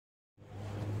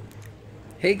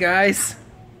Hey guys,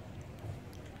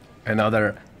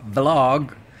 another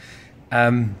vlog.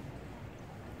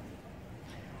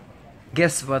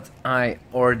 Guess what I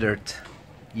ordered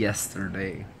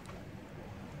yesterday?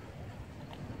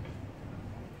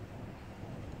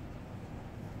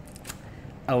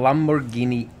 A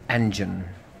Lamborghini engine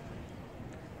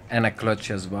and a clutch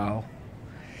as well.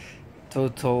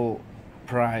 Total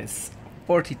price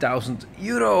 40,000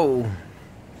 euro.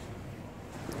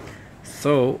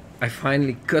 So I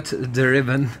finally cut the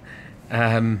ribbon,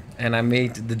 and I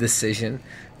made the decision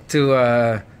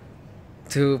to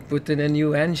put in a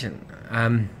new engine.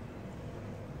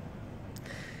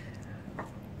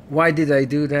 Why did I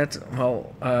do that?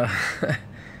 Well,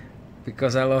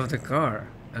 because I love the car.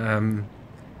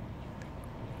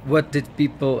 What did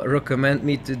people recommend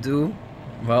me to do?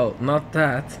 Well, not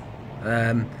that.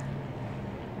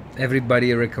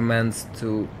 Everybody recommends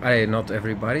to, not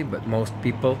everybody, but most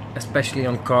people, especially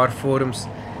on car forums,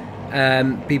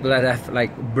 people that have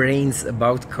like brains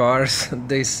about cars,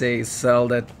 they say sell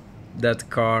that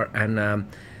car and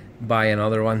buy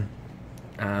another one.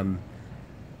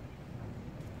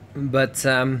 But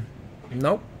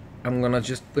nope, I'm gonna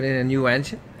just put in a new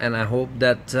engine, and I hope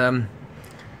that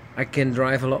I can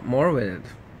drive a lot more with it,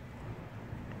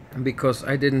 because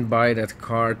I didn't buy that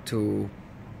car to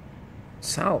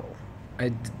sell.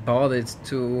 I bought it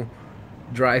to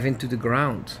drive into the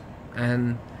ground,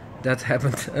 and that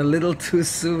happened a little too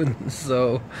soon,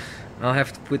 so I'll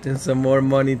have to put in some more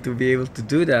money to be able to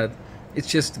do that. It's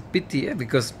just a pity,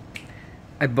 because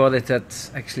I bought it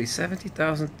at actually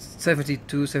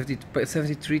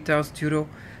 73,000 euro,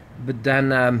 but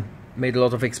then made a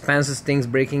lot of expenses, things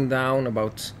breaking down,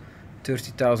 about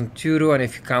 30,000 euro, and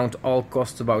if you count all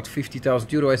costs, about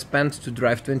 50,000 euro I spent to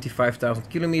drive 25,000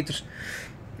 kilometers,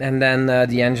 and then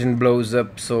the engine blows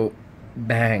up, so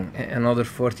bang, another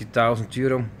 40,000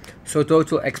 euro. So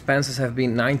total expenses have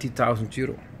been 90,000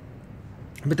 euro.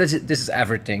 But this is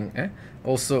everything,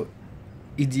 also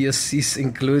idiocies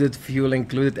included, fuel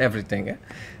included, everything.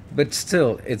 But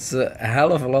still, it's a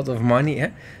hell of a lot of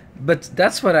money. But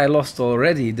that's what I lost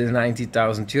already, the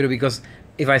 90,000 euro, because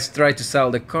if I try to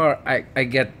sell the car, I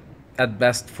get at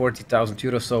best 40,000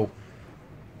 euro, so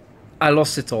I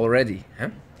lost it already.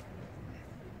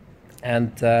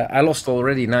 And I lost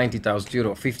already 90,000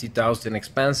 euro, 50,000 in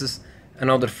expenses,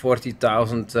 another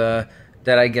 40,000 that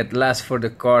I get less for the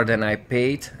car than I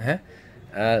paid.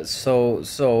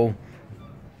 So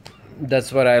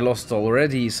that's what I lost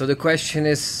already. So the question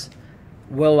is,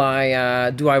 do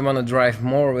I want to drive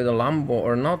more with a Lambo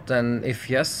or not? And if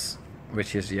yes,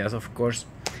 which is yes, of course,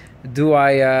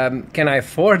 can I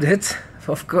afford it?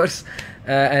 Of course,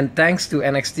 and thanks to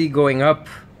NXT going up,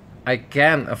 I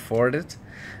can afford it.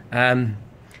 And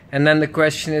then the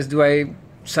question is, do I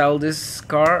sell this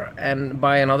car and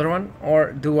buy another one,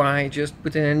 or do I just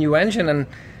put in a new engine? And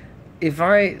if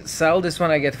I sell this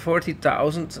one, I get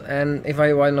 40,000, and if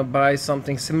I want to buy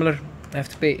something similar, I have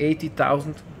to pay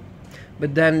 80,000.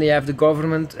 But then they have the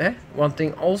government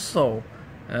wanting also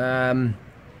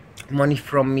money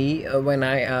from me when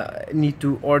I need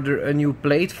to order a new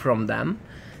plate from them,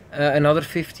 another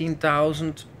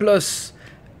 15,000 plus.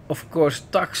 Of course,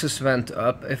 taxes went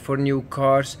up for new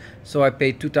cars, so I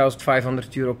paid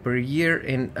 2,500 euro per year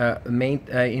in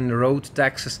road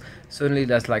taxes. Suddenly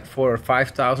that's like 4,000 or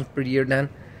 5,000 per year then.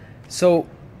 So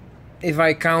if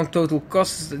I count total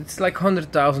costs, it's like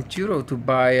 100,000 euro to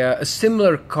buy a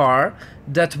similar car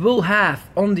that will have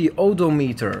on the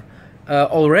odometer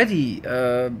already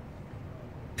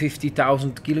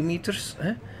 50,000 kilometers.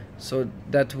 So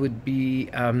that would be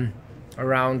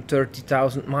around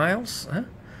 30,000 miles.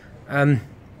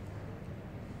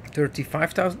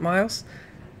 35,000 miles.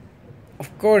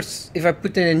 Of course, if I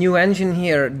put in a new engine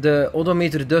here, the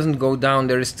odometer doesn't go down.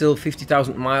 There is still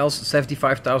 50,000 miles,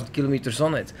 75,000 kilometers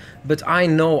on it. But I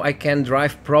know I can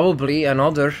drive probably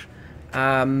another,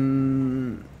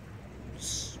 and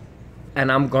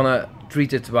I'm gonna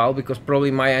treat it well, because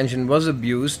probably my engine was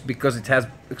abused because it has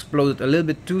exploded a little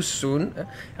bit too soon.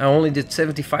 I only did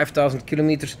 75,000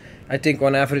 kilometers. I think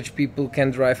on average people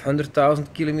can drive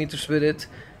 100,000 kilometers with it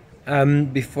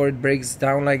before it breaks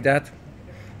down like that.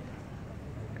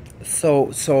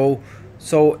 So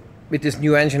with this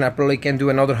new engine I probably can do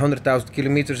another 100,000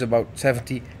 kilometers, about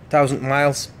 70,000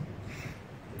 miles.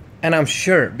 And I'm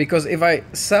sure, because if I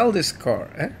sell this car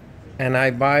and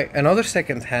I buy another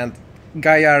second-hand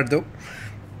Gallardo,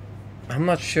 I'm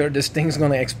not sure this thing's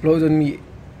gonna explode on me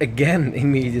again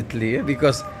immediately,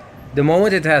 because the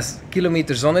moment it has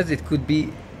kilometers on it, it could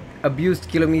be abused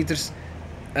kilometers,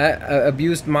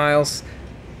 abused miles.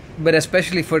 But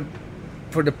especially for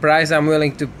the price I'm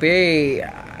willing to pay,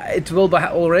 it will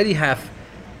already have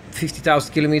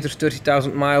 50,000 kilometers,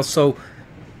 30,000 miles.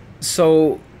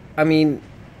 So I mean,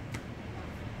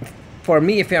 for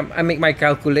me, if I make my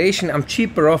calculation, I'm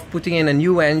cheaper off putting in a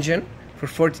new engine for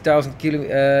 40,000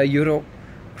 euro, or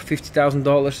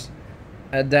 $50,000,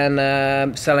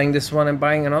 than selling this one and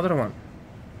buying another one.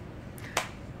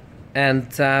 And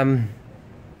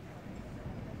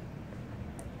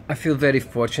I feel very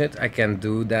fortunate I can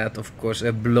do that. Of course,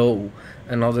 blow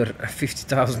another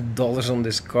 $50,000 on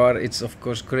this car, it's of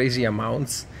course crazy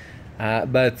amounts,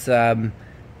 but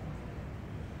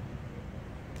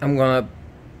I'm gonna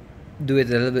do it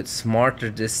a little bit smarter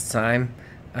this time.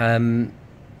 I'm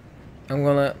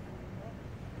gonna,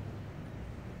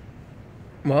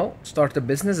 well, start a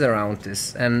business around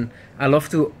this, and I love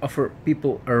to offer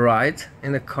people a ride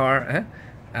in a car,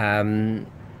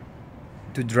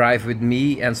 to drive with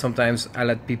me, and sometimes I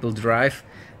let people drive,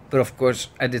 but of course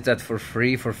I did that for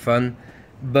free, for fun.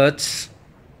 But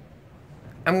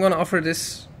I'm gonna offer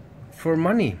this for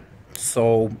money,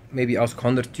 so maybe ask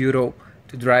 100 euro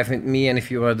to drive with me, and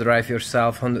if you want to drive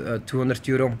yourself, 200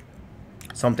 euro,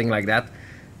 something like that.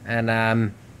 And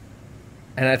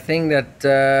I think that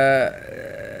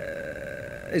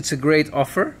it's a great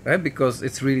offer, because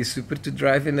it's really super to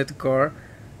drive in that car,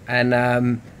 and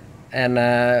I'm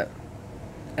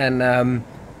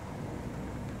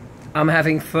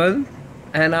having fun,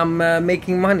 and I'm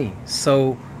making money.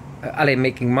 So,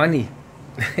 making money.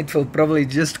 It will probably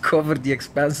just cover the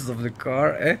expenses of the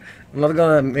car. I'm not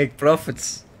gonna make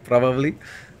profits, probably,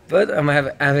 but I'm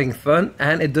having fun,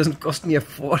 and it doesn't cost me a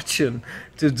fortune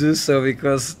to do so,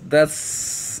 because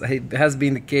it has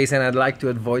been the case, and I'd like to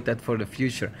avoid that for the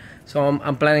future. So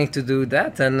I'm planning to do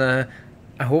that, and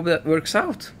I hope that works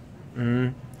out.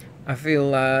 I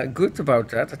feel good about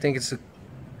that. I think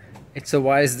it's a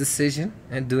wise decision,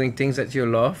 and doing things that you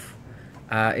love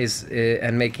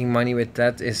and making money with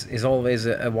that is always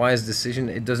a wise decision.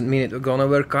 It doesn't mean it's gonna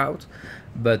work out,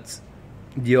 but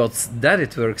the odds that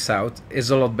it works out is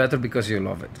a lot better because you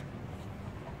love it.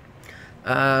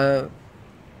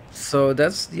 So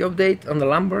that's the update on the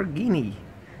Lamborghini.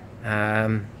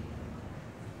 Yeah,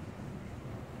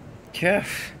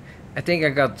 I think I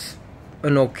got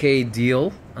an okay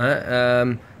deal.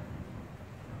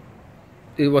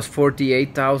 It was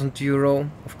 48,000 euro.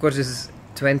 Of course, this is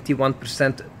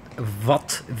 21%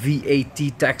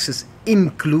 VAT taxes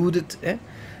included.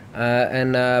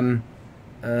 And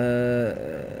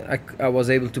I was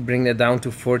able to bring that down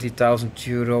to 40,000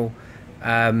 euro.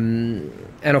 And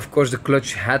of course, the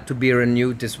clutch had to be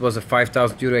renewed. This was a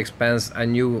 5,000 euro expense. I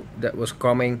knew that was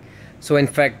coming. So in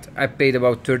fact, I paid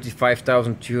about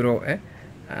 35,000 euro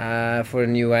for a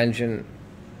new engine.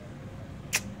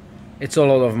 It's a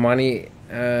lot of money.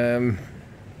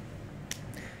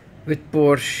 With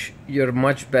Porsche, you're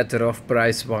much better off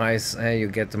price-wise. You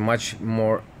get much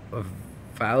more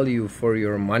value for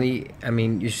your money. I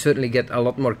mean, you certainly get a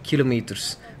lot more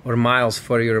kilometers or miles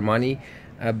for your money.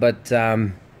 But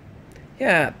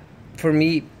yeah, for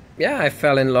me, yeah, I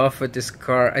fell in love with this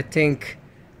car. I think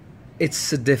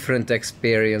it's a different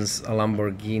experience, a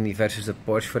Lamborghini versus a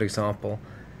Porsche, for example.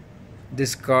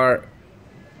 This car,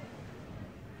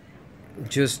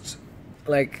 just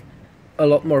like a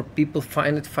lot more people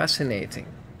find it fascinating.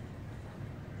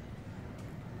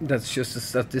 That's just a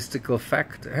statistical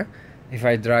fact. If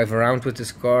I drive around with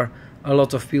this car, a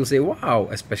lot of people say wow,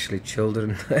 especially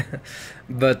children.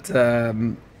 But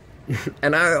and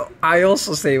I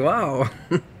also say wow.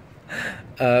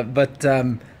 But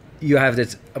you have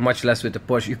that much less with the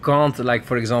Porsche. You can't, like,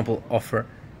 for example, offer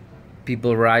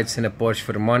people rides in a Porsche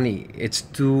for money. It's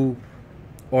too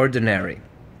ordinary.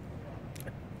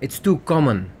 It's too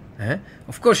common.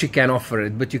 Of course you can offer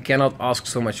it, but you cannot ask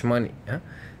so much money.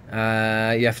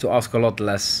 You have to ask a lot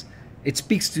less. It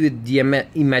speaks to the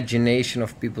imagination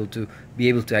of people to be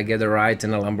able to get a ride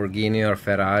in a Lamborghini or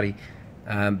Ferrari,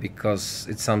 because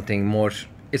it's something more.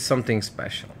 It's something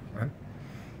special.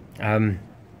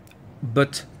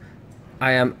 But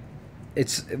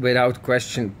it's without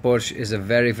question, Porsche is a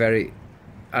very, very,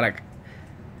 like,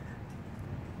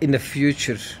 in the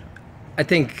future, I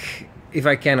think if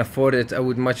I can afford it, I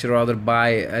would much rather buy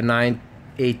a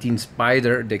 918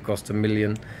 Spider. They cost $1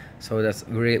 million, so that's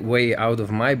way out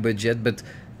of my budget. But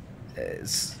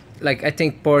like, I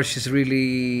think Porsche is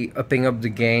really upping up the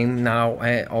game now,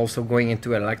 also going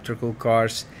into electrical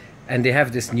cars, and they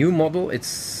have this new model.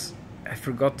 I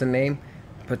forgot the name,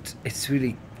 but it's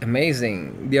really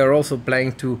amazing. They are also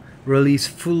planning to release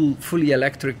fully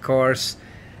electric cars,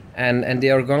 and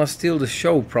they are gonna steal the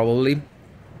show probably.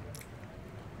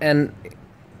 And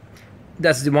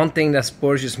that's the one thing that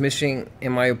Porsche is missing,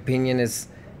 in my opinion, is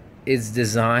its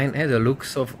design. The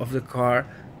looks of the car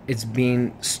it's been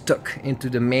stuck into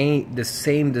the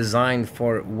same design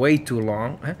for way too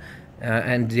long,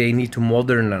 and they need to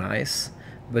modernize.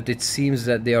 But it seems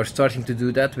that they are starting to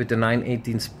do that with the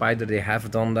 918 Spider. They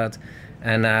have done that,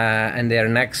 and their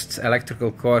next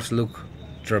electrical cars look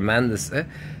tremendous.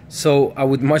 So I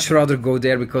would much rather go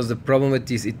there, because the problem with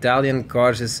these Italian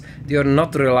cars is they are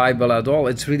not reliable at all.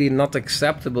 It's really not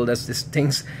acceptable. That's these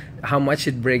things, how much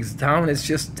it breaks down. It's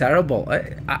just terrible.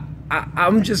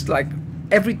 I'm just like,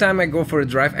 every time I go for a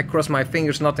drive, I cross my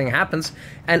fingers, nothing happens.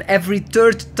 And every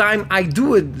third time I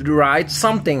do it right,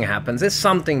 something happens.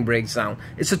 Something breaks down.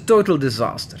 It's a total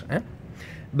disaster.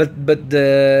 But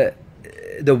the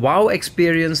wow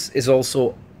experience is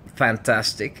also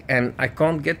fantastic, and I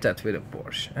can't get that with a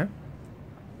Porsche.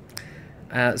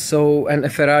 And a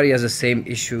Ferrari has the same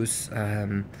issues,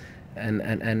 and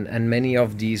many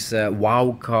of these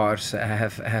wow cars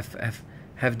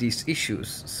have these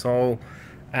issues. So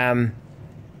I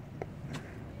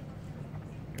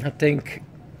think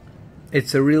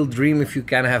it's a real dream if you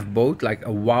can have both, like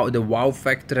the wow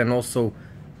factor and also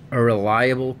a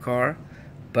reliable car.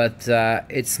 But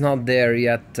it's not there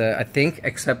yet, I think,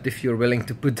 except if you're willing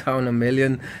to put down $1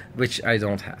 million, which I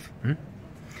don't have.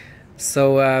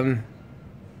 So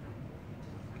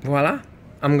voila,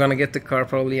 I'm gonna get the car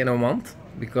probably in a month,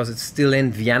 because it's still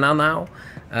in Vienna now,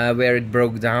 where it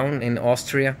broke down in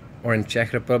Austria or in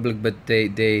Czech Republic, but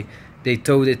they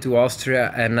towed it to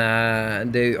Austria,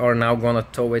 and they are now gonna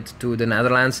tow it to the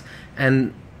Netherlands,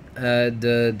 and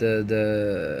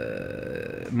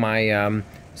my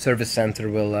service center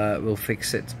will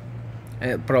fix it.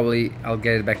 Probably I'll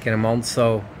get it back in a month,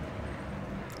 so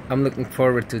I'm looking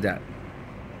forward to that.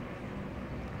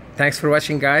 Thanks for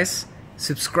watching, guys.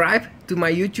 Subscribe to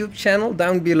my YouTube channel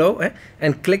down below,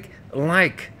 and click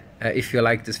like if you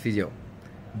like this video.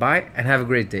 Bye and have a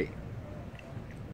great day.